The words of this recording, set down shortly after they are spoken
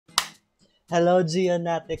Hello,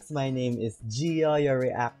 Geonatics. My name is Gio, your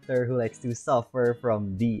reactor who likes to suffer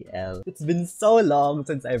from BL. It's been so long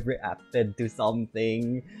since I've reacted to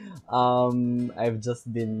something. I've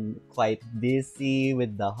just been quite busy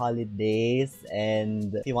with the holidays,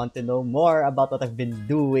 and if you want to know more about what I've been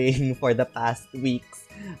doing for the past weeks,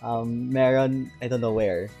 meron, I don't know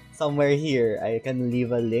where. Somewhere here, I can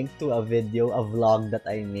leave a link to a video, a vlog that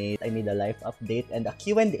I made. I made a life update and a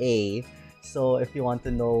Q&A. So if you want to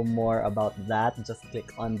know more about that, just click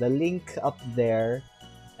on the link up there.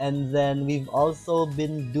 And then we've also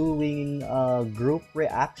been doing group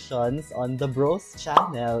reactions on the Bros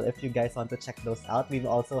channel. If you guys want to check those out, we've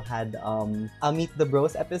also had a Meet the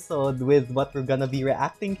Bros episode with what we're gonna be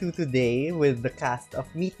reacting to today with the cast of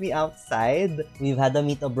Meet Me Outside. We've had a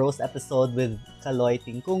Meet the Bros episode with Khely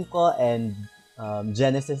Tingkungko and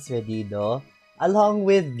Genesis Redido, along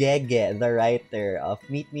with Gege, the writer of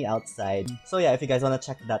Meet Me Outside. So yeah, if you guys want to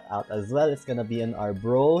check that out as well, it's gonna be on our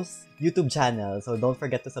Bros YouTube channel. So don't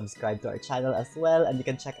forget to subscribe to our channel as well, and you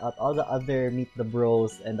can check out all the other Meet the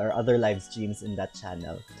Bros and our other live streams in that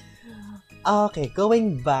channel. Okay,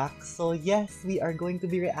 going back, so yes, we are going to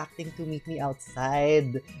be reacting to Meet Me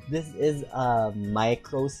Outside. This is a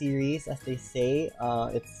micro series, as they say.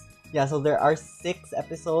 So there are 6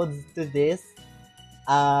 episodes to this.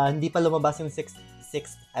 Hindi pa lumabas yung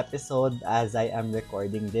sixth episode as I am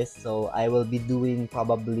recording this. So I will be doing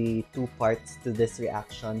probably 2 parts to this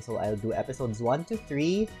reaction. So I'll do episodes 1 to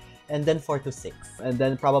 3 and then 4 to 6. And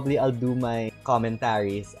then probably I'll do my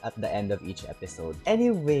commentaries at the end of each episode.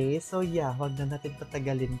 Anyway, so yeah, wag na natin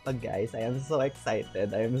patagalin pa, guys. I am so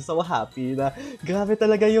excited. I am so happy na grabe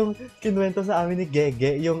talaga yung kinuwento sa amin ni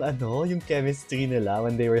Gege, yung chemistry nila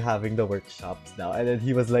when they were having the workshops now. And then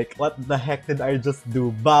he was like, what the heck did I just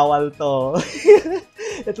do? Bawal to.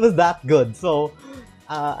 It was that good. So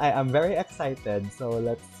I am very excited. So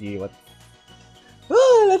let's see what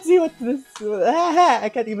this... I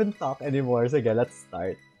can't even talk anymore. So okay, let's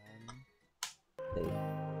start. Okay.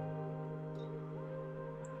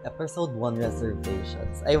 Episode 1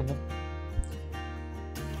 reservations.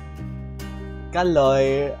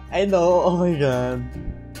 Khely, I know. Oh my god.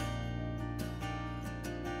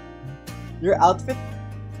 Your outfit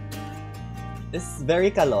is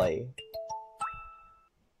very Khely.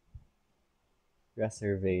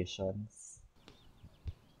 Reservations.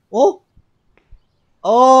 Oh!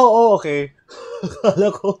 Oh, okay.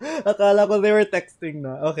 akala ko they were texting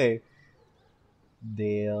na. Okay.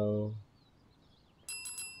 Dale.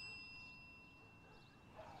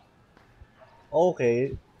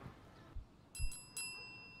 Okay.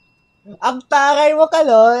 Ang taray mo,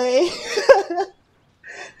 Khely!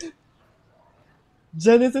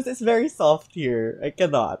 Genesis is very soft here. I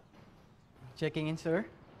cannot. Checking in, sir?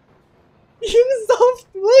 Yung soft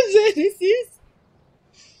mo, Genesis!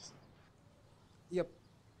 Yep.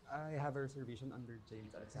 I have a reservation under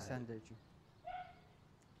James Alexander.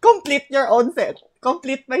 Complete your own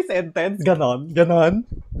complete my sentence. Ganon.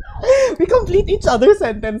 We complete each other's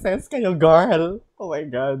sentences kayo, girl. Oh my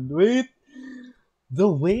god. Wait.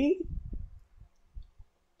 The way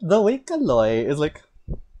Khely is like,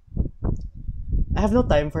 I have no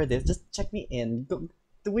time for this. Just check me in. Do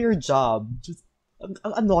your job. Just ang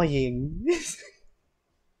annoying.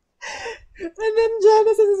 And then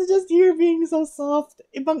Genesis is just here being so soft.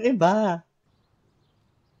 Ibang-iba.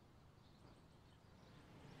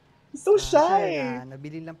 So shy. Sir,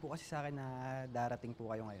 nabili lang po kasi sa akin na darating po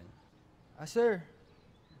kayo ngayon. Sir,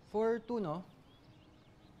 for 2, no?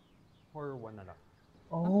 For 1 na lang.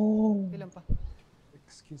 Oh. Ilan pa?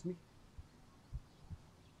 Excuse me?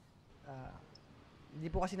 Hindi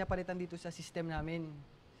po kasi napalitan dito sa system namin.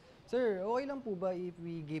 Sir, okay lang po ba if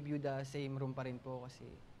we give you the same room pa rin po? Kasi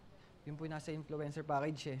yun po nasa influencer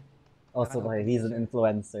package eh. Oh, so okay, he's an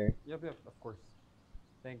influencer. Yep, of course.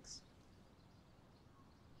 Thanks.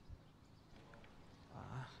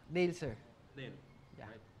 Dale, sir. Dale. Yeah.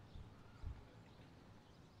 Right.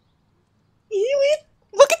 Wait!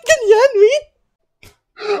 Bakit ganyan? Wait!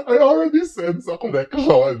 I already sense a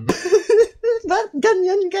connection. Bakit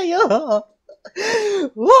ganyan kayo?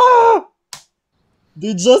 Wow!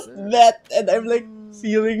 They just met and I'm like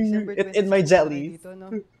feeling December it in my 26 po jellies. dito, no?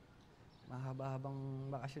 Mahaba-habang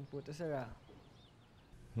bakasyon po to, sir.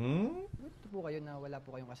 Ito po kayo na wala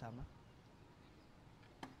po kayong kasama?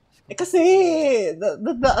 Eh kasi,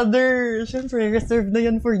 the other, syempre, reserved na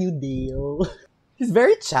yan for you, Dale. He's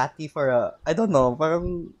very chatty for a, I don't know,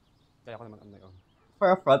 parang, Kaya ko naman on my own.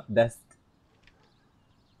 for a front desk.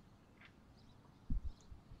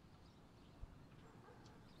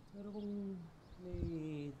 Pero kung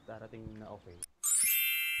may darating na okay,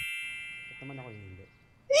 ba't naman ako yung hindi?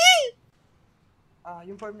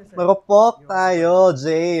 Yung form niya, sir. Marupok Yung- tayo,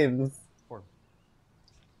 James. Form.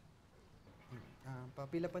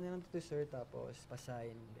 Papila pa niya ng to, sir, tapos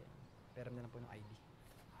pasign. Then, pera na lang po ng ID.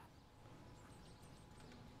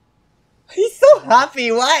 He's so happy.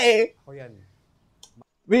 Why? Ako yan.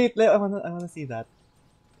 Wait, I wanna see that.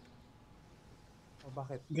 O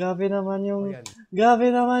bakit? Grabe naman Ako yung... yan. Grabe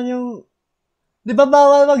naman yung... Di ba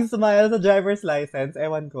bawal mag-smile sa driver's license?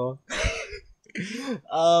 Ewan ko.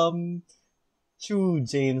 True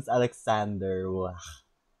James Alexander. Wow.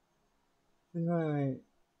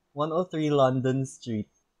 103 London Street.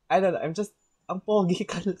 I don't know, I'm just... Ang pogi.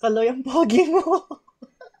 Kaloy ang pogi mo.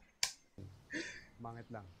 Mangit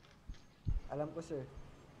lang. Alam ko, sir.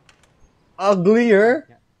 Uglier?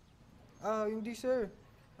 Hindi, sir.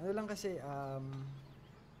 Ano lang kasi,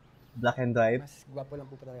 Black and white? mas gwapo lang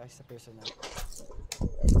po talaga kasi sa personal.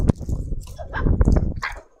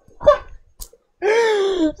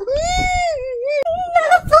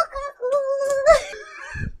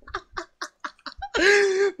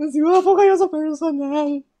 Mas gwapo kayo sa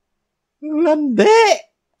personal. Ang landi!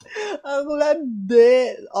 Ang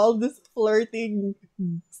landi! All this flirting,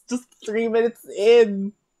 just 3 minutes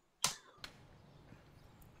in.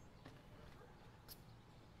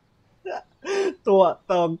 Tuwa.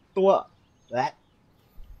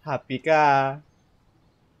 Happy ka.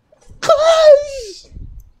 Gosh!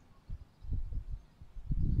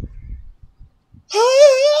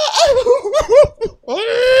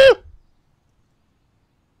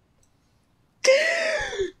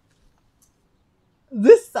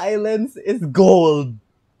 This silence is gold.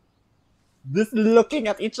 This looking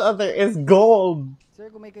at each other is gold. Sir,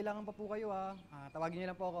 kung may kailangan pa po kayo, tawagin niyo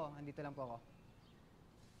lang po ako. Andito lang po ako.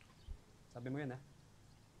 Sabi mo yan, ha?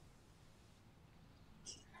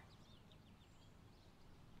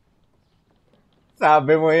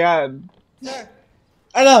 Sabi mo yan. Sir!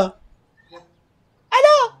 Ano?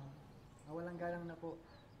 Ano? Walang galang na po.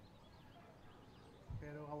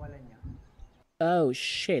 Pero kawalan niya. Oh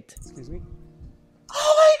shit. Excuse me?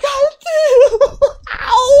 Oh my God!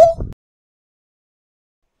 Ow!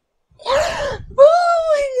 Oh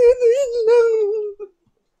my God, wait lang.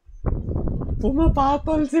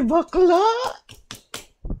 Pumapatol si bakla.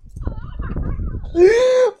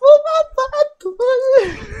 Pumapatol.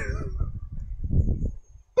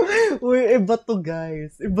 Uy, iba to,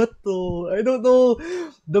 guys. Iba to. I don't know.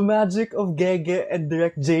 The magic of Gege and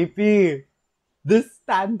Direct JP. This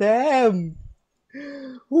tandem.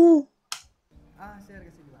 Woo. Sir,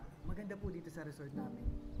 kasi diba, maganda po dito sa resort namin.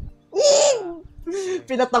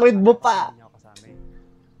 Pinatawid mo pa. Hindi niya ako kasama eh.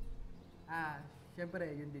 Syempre,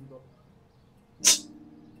 yun din po.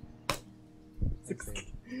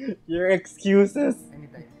 Your excuses.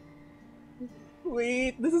 Anytime.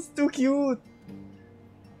 Wait, this is too cute.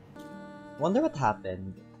 Wonder what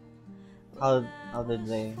happened. How did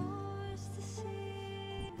they...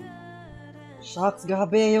 Shucks,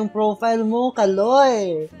 grabe yung profile mo,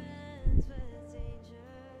 Kaloy!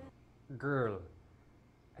 Girl,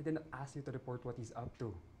 I did not ask you to report what he's up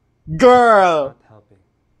to. Girl! Not helping.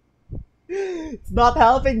 It's not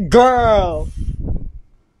helping, girl!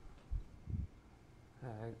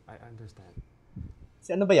 I understand.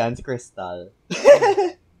 Si ano ba yan? Si Crystal?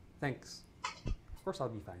 Thanks. Of course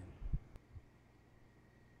I'll be fine.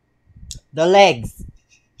 The legs!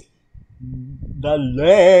 The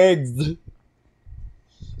legs!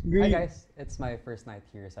 Hi guys, it's my first night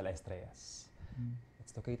here sa La Estrellas.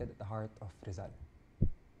 It's located at the heart of Rizal.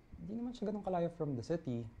 Hindi naman siya ganun kalayo from the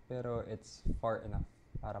city, pero it's far enough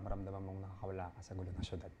para maramdaman mong nakakawala ka sa gulo ng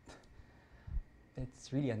syudad.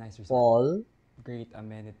 It's really a nice resort. Paul? Great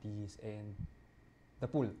amenities and the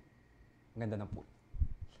pool. Ang ganda ng pool.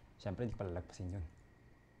 Siyempre, hindi ko palalagpasin yun.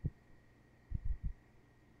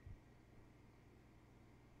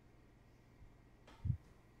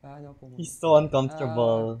 He's so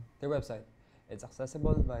uncomfortable. Their website. It's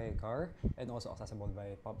accessible by car and also accessible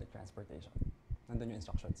by public transportation. Nandun yung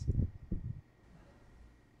instructions.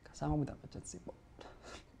 Kasama mo dapat dyan si Paul.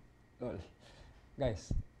 Lol. Guys,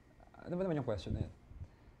 ano ba naman yung question na yun?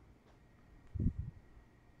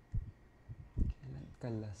 Kailan ka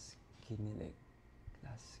last kinilig?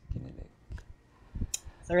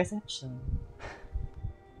 Sa reception.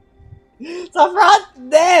 Sa front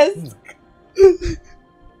desk!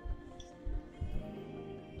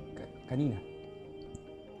 Kanina.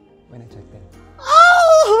 When I checked in.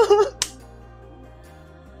 Oh!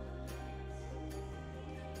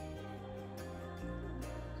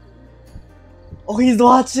 Oh, he's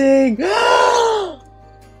watching!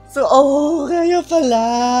 So, kaya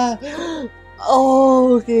pala!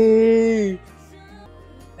 Okay!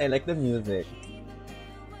 I like the music.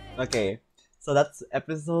 Okay, so that's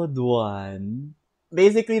episode 1.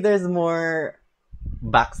 basically, there's more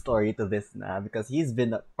backstory to this na because he's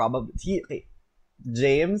been okay,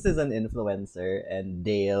 James is an influencer and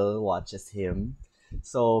Dale watches him.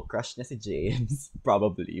 So, crush niya si James.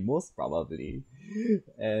 Probably. Most probably.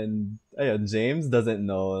 And, ayun, James doesn't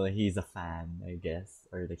know he's a fan, I guess.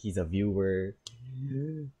 Or like he's a viewer.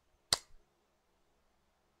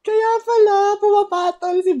 Kaya pala,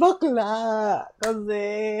 pumapatol si bakla. Kasi,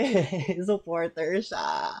 supporter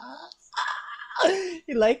siya.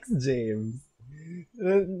 He likes James.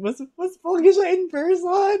 Mas pogi siya in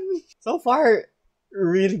person. So far,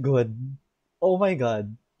 really good. Oh my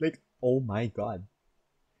god. Like, oh my god.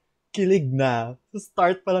 Kilig na. So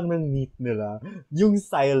start pa lang ng meet nila. Yung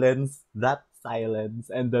silence, that silence,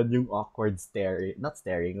 and then yung awkward staring. Not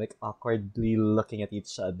staring, like awkwardly looking at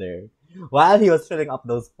each other. While he was filling up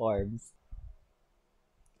those forms.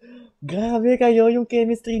 Grabe kayo yung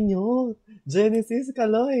chemistry nyo. Genesis,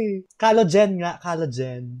 Kaloy. Kalogen nga,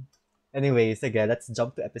 Kalogen. Anyway, sige, let's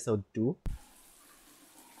jump to episode 2.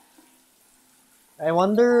 I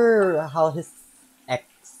wonder how his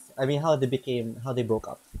how they broke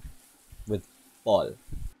up with Paul.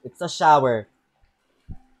 It's a shower.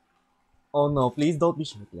 Oh no, please don't be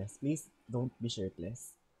shirtless. Please don't be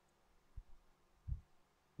shirtless.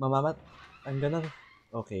 Mamamat, I'm gonna...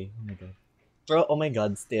 Okay, oh my god. Pero, oh my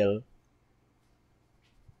god, still.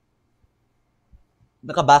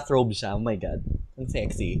 Naka-bathrobe siya, oh my god. Ang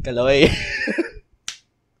sexy. Kaloy.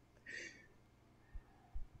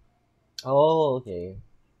 Oh, okay.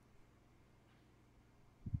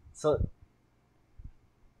 So,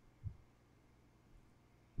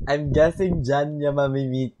 I'm guessing dyan niya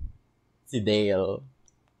mamimit si Dale.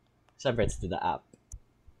 Siyempre, it's to the app.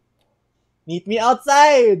 Meet me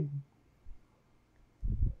outside!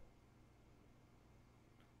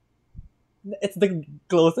 It's the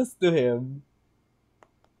closest to him.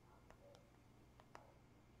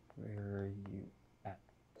 Where are you at?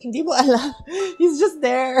 Hindi mo alam. He's just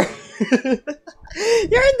there.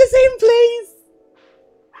 You're in the same place.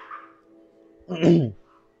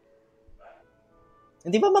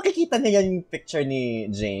 Hindi ba makikita niya yung picture ni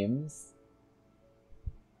James?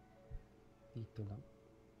 Dito lang.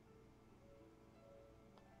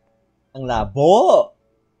 Ang labo!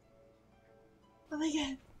 Oh my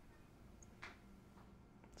god.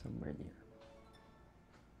 Somewhere near.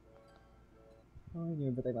 Oh,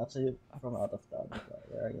 near, but I'm actually from out of town. So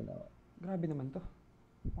where are you now? Grabe naman to.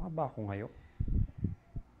 Baka ba ako ngayon?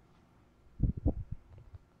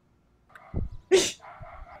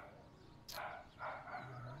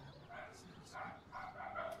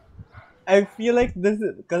 I feel like this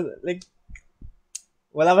is, cause like,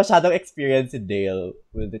 wala masyadong experience si Dale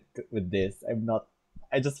with this.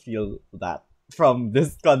 I just feel that from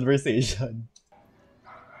this conversation.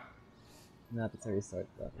 Not it's a resort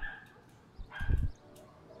though.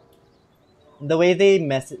 The way they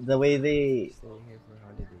Staying here for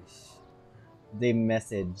holidays. they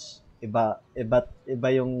message, iba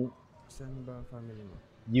yung Saan ba ang family mo?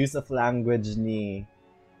 use of language ni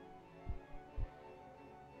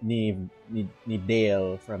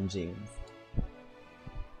Dale from James.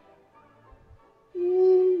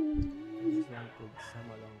 Just wanted some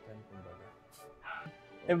long time, kumbaga.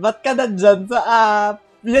 Eh, ba't ka nandyan sa app?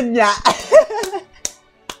 Yan niya!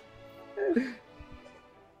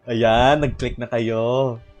 Ayan, nag-click na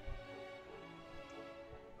kayo.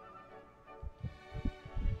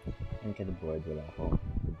 I'm kind of bored. Wala akong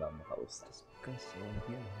iba makausap. Because you're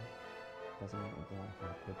here. Doesn't mean you don't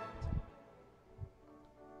have to.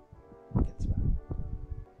 Gets ba?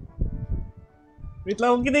 Wait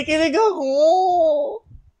lang, kinikilig ako!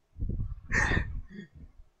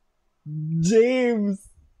 James!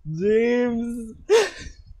 James!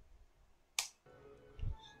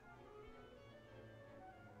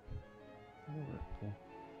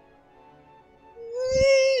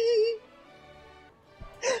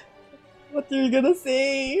 What are you gonna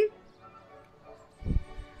say?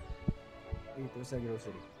 Dito sa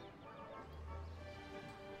grocery.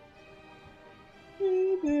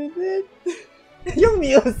 Yung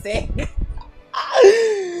music!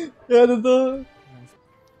 Ano to?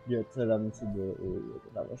 Get sa lang siguro ulit.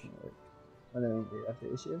 Tapos na work. Ano yung after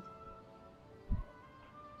issue?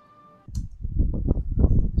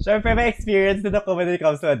 Siyempre, may experience din ako when it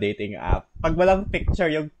comes to a dating app. Pag walang picture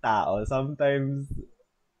yung tao, sometimes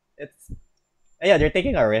it's... Ayun, you're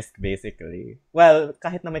taking a risk basically. Well,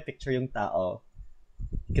 kahit na may picture yung tao,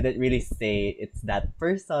 you couldn't really say it's that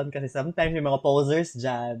person kasi sometimes may mga posers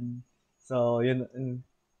dyan. So, yun...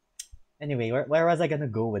 Anyway, where was I gonna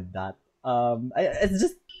go with that? It's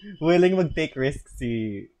just willing mag-take risks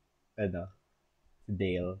si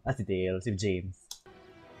Dale. Si James.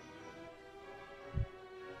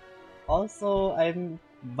 Also,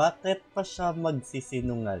 bakit pa siya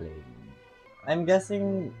magsisinungaling? I'm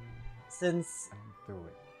guessing, since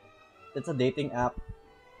it's a dating app,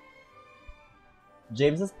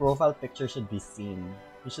 James's profile picture should be seen.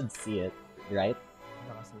 You should see it, right?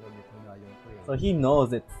 So he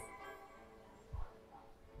knows it's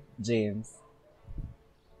James.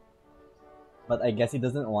 But I guess he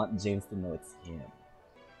doesn't want James to know it's him.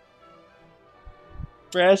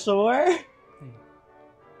 Pressure? Hey,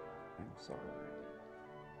 I'm sorry.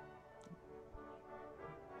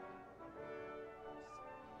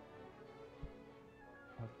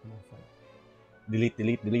 Delete.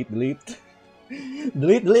 delete.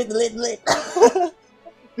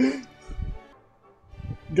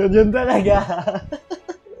 Ganyan talaga.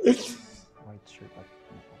 White shirt at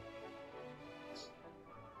nako.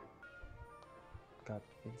 Got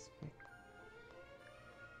Facebook.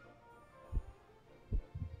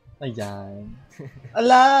 Ayan.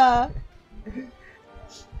 Ala!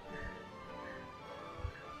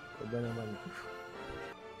 Iba naman.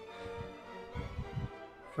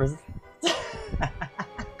 First...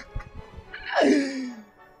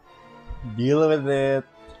 Deal with it.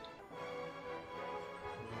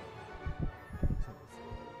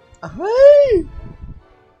 Ay!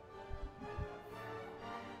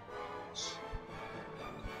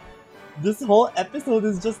 This whole episode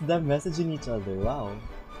is just them messaging each other. Wow.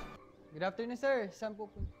 Good afternoon, sir. Saan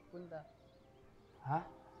po punta? Ha?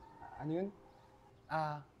 Ano yun?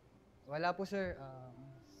 Wala po, sir.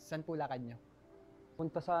 Saan po lakad nyo?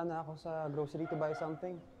 Punta sana ako sa grocery to buy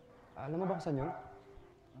something. Alam mo ba kung saan yun?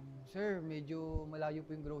 Sir, medyo malayo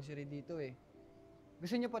po yung grocery dito eh.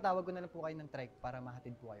 Gusto niyo po tawag ko na lang po kayo ng trike para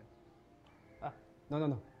mahatid po kayo?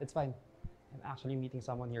 No. It's fine. I'm actually meeting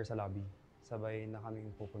someone here sa lobby. Sabay na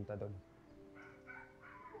kaming pupunta doon.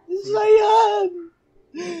 Siya yan!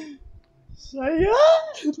 Sana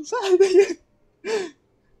yun!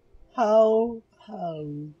 How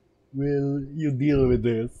will you deal with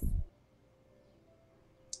this?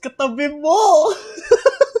 Katabi mo!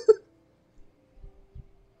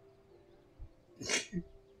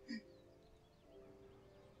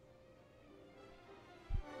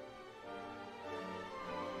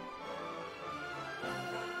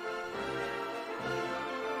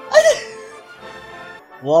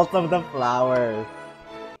 Waltz of the Flowers.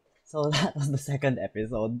 So that was the second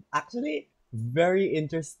episode. Actually, very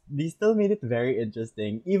interesting. They still made it very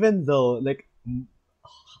interesting, even though like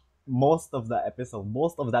most of that episode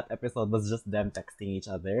was just them texting each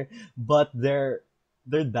other. But their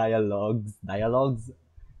dialogues,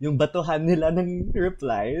 yung batuhan nila ng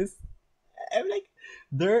replies. I'm like,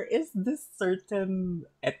 there is this certain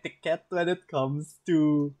etiquette when it comes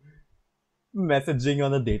to messaging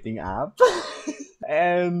on a dating app.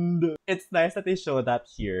 And it's nice that they show that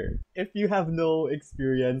here. If you have no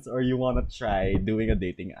experience or you want to try doing a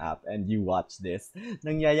dating app and you watch this,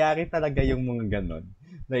 nangyayari talaga yung mga ganon.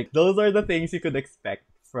 Like, those are the things you could expect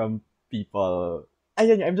from people.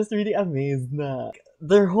 Ayun, I'm just really amazed na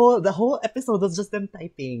the whole episode was just them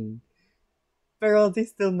typing. Pero they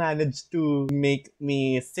still managed to make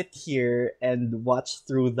me sit here and watch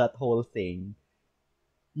through that whole thing.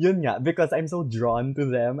 Yun nga, because I'm so drawn to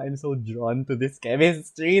them. I'm so drawn to this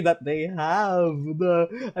chemistry that they have.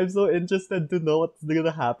 I'm so interested to know what's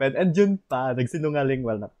gonna happen. And yun pa, nagsinungaling.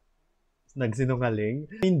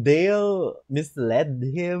 I mean, Dale misled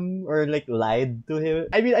him or like lied to him.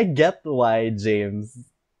 I mean, I get why Dale,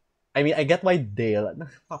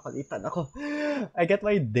 nakapapalitan ako. I get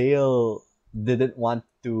why Dale didn't want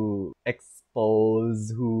to expose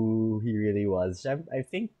who he really was. I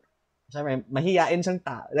think syempre, mahiyain siyang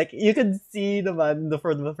tao. Like, you could see naman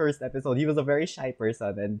for the first episode, he was a very shy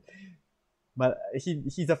person but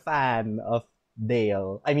he's a fan of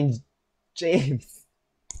Dale. I mean, James.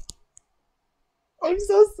 I'm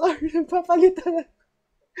so sorry, nagpapalitan.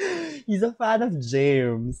 He's a fan of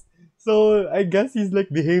James. So, I guess he's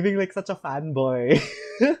like behaving like such a fanboy.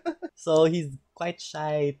 So, he's quite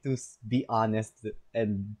shy to be honest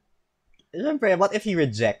and syempre, what if he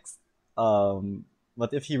rejects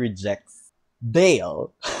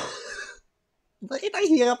Dale? Bakit ang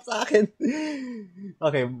hirap sa akin?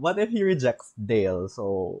 Okay, what if he rejects Dale?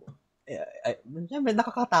 So, syempre,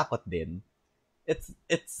 nakakatakot din. It's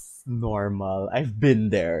normal. I've been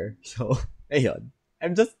there. So, ayun.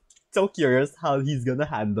 I'm just so curious how he's gonna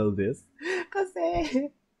handle this. Kasi,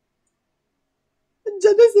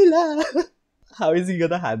 andyan na sila. How is he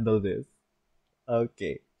gonna handle this?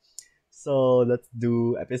 Okay. So, let's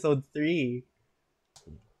do episode 3.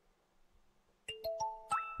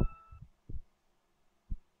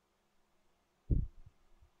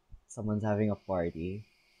 Someone's having a party.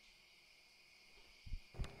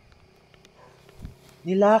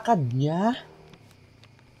 Nilakad niya?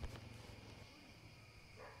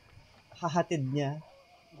 Hahatid niya?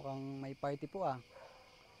 Mukhang may party po ah.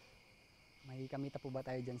 May kamita po ba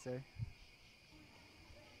tayo dyan, sir?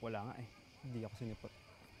 Wala nga eh. Hindi ako sinipot.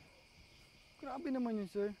 Grabe naman yun,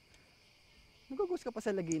 sir. Nagugos ka pa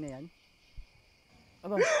sa lagi na yan?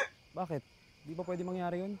 Ano? Bakit? Di ba pwede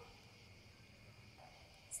mangyari yun?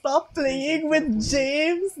 Stop playing with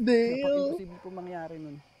James, Dale! Napaka-imposible po mangyari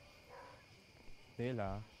nun. Dale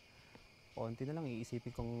ah. Konti na lang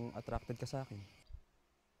iisipin kong attracted ka sa akin.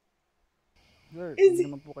 Sir, Is hindi it-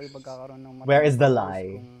 naman po kayo magkakaroon ng Where is the followers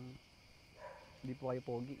lie? kung hindi po kayo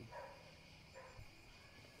pogi.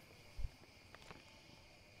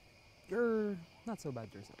 You're not so bad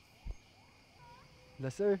yourself. Wala,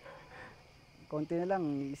 sir. Konti na lang,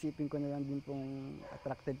 iisipin ko na lang din pong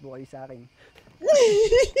attracted po kayo sa akin.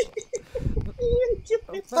 Yung cute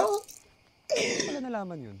nito! Wala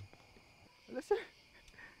nalaman yun. Wala, sir.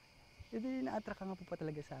 Hindi na-attract ka nga po pa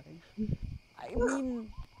talaga sa akin. I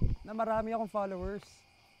mean, na marami akong followers.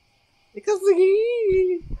 Kasi...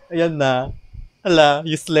 Ayan na. Hala,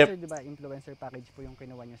 you Sir, slept. di ba influencer package po yung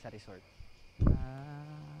kinuha niyo sa resort?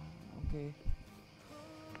 Okay.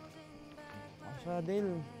 Siya,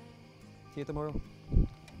 Dale. See you tomorrow.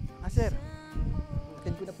 Ah, sir.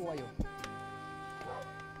 Attend ko na po kayo.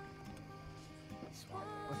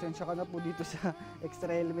 Pasensya ka na po dito sa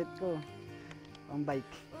extra helmet ko. Ang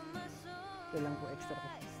bike. Ito lang po extra ko.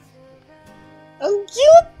 Ang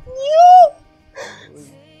cute niyo!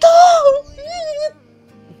 Stop it!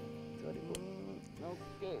 Sorry po.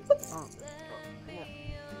 Okay.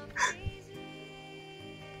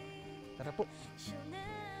 Tara po.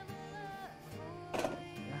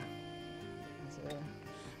 Sir.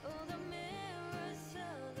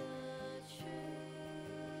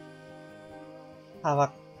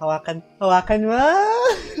 Hawakan mo!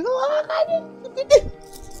 Hawakan!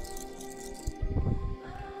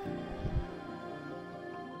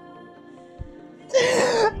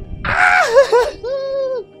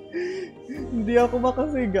 Hindi ako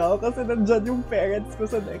makasigaw kasi nandyan yung parents ko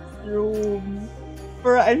sa next room.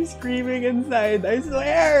 Pero I'm screaming inside, I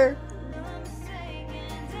swear!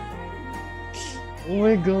 Oh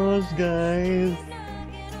my gosh, guys.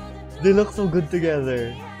 They look so good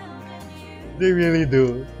together. They really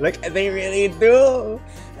do. Like, they really do!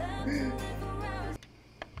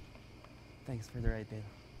 Thanks for the ride, Dale.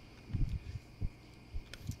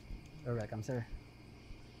 You're welcome, sir.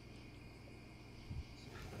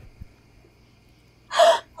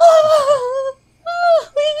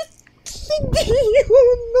 Hindi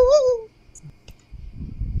yun, no!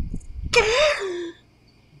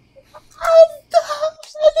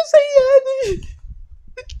 Ano sa yan?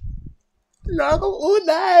 Wala akong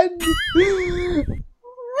unan!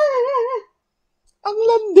 Ang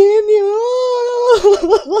landi niyo!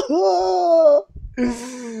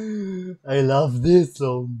 I love this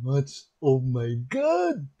so much. Oh my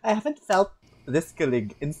god! I haven't felt this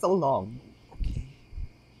kilig in so long.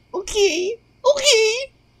 Okay! Okay!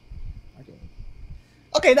 Okay.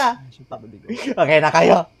 Okay na! I should probably go. Okay na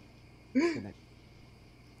kayo! Good night.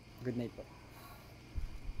 Good night po.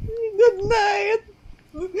 Good night!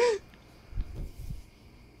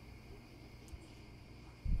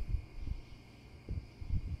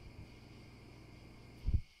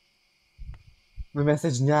 May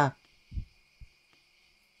message niya.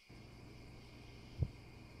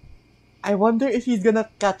 I wonder if he's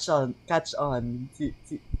gonna catch on si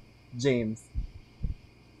James.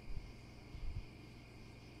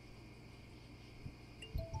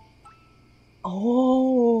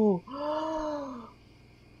 Oh!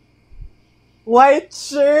 White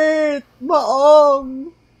shirt!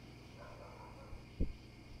 Maong!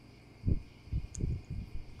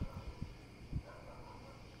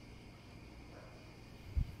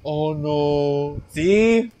 Oh no!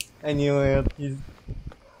 See? I knew it.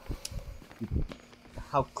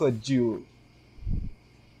 How could you?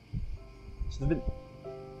 Should have been.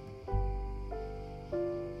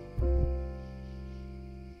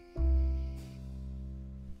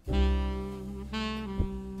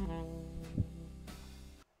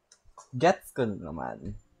 Gets ko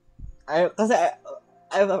naman. At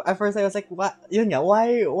first I was like, what? Yun nga,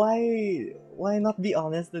 why not be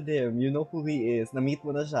honest with him? You know who he is. Na-meet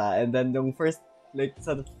mo na siya. And then yung first, like,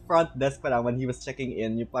 sa front desk pa lang when he was checking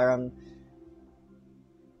in, yung parang,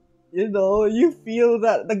 you know, you feel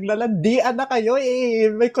that naglalandian na kayo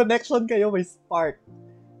eh. May connection kayo, may spark.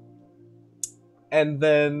 And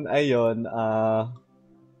then, ayun,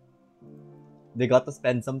 they got to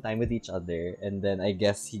spend some time with each other. And then I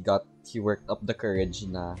guess he worked up the courage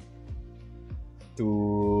na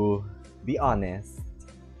to be honest.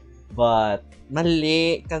 But,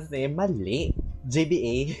 mali. Kasi, mali.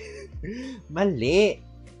 JBA. Mali.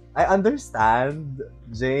 I understand,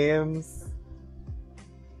 James.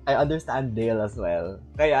 I understand Dale as well.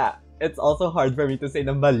 Kaya, it's also hard for me to say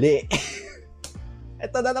na mali.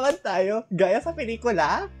 Ito na naman tayo. Gaya sa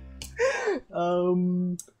pelikula.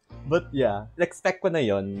 But yeah, expect ko na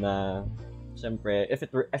yon na, syempre, if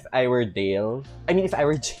I were Dale, if I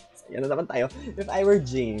were James, yan na naman tayo. If I were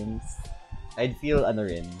James, I'd feel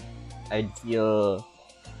I'd feel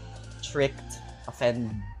tricked,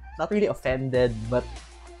 not really offended, but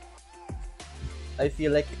I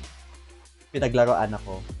feel like pinaglaruan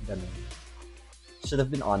ako, ganun. Should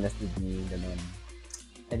have been honest with me, ganun.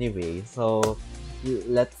 Anyway, so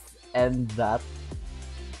let's end that.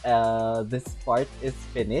 This part is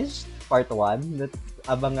finished, part 1. Let's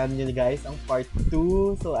abangan nyo guys ang part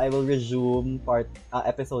 2. So I will resume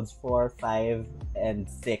episodes 4, 5, and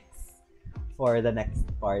 6 for the next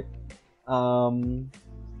part.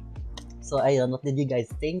 So ayun, what did you guys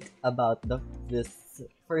think about this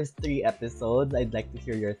first 3 episodes? I'd like to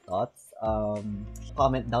hear your thoughts.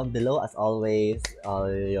 Comment down below as always, all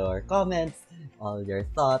your comments, all your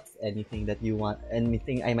thoughts, anything that you want,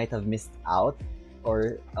 anything I might have missed out,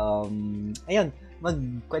 or ayun,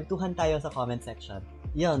 magkwentuhan tayo sa comment section.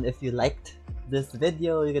 Yun, if you liked this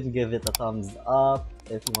video, you can give it a thumbs up.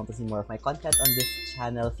 If you want to see more of my content on this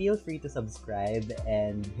channel, feel free to subscribe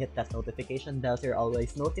and hit that notification bell so you're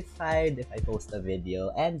always notified if I post a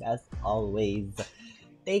video. And as always,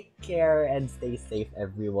 take care and stay safe,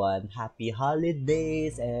 everyone. Happy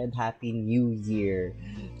holidays and Happy New Year.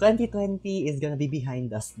 2020 is gonna be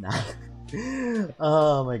behind us now.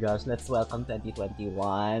 Oh my gosh, let's welcome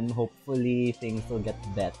 2021. Hopefully, things will get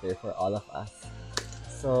better for all of us.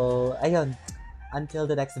 So, ayun. Until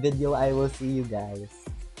the next video, I will see you guys.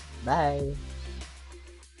 Bye!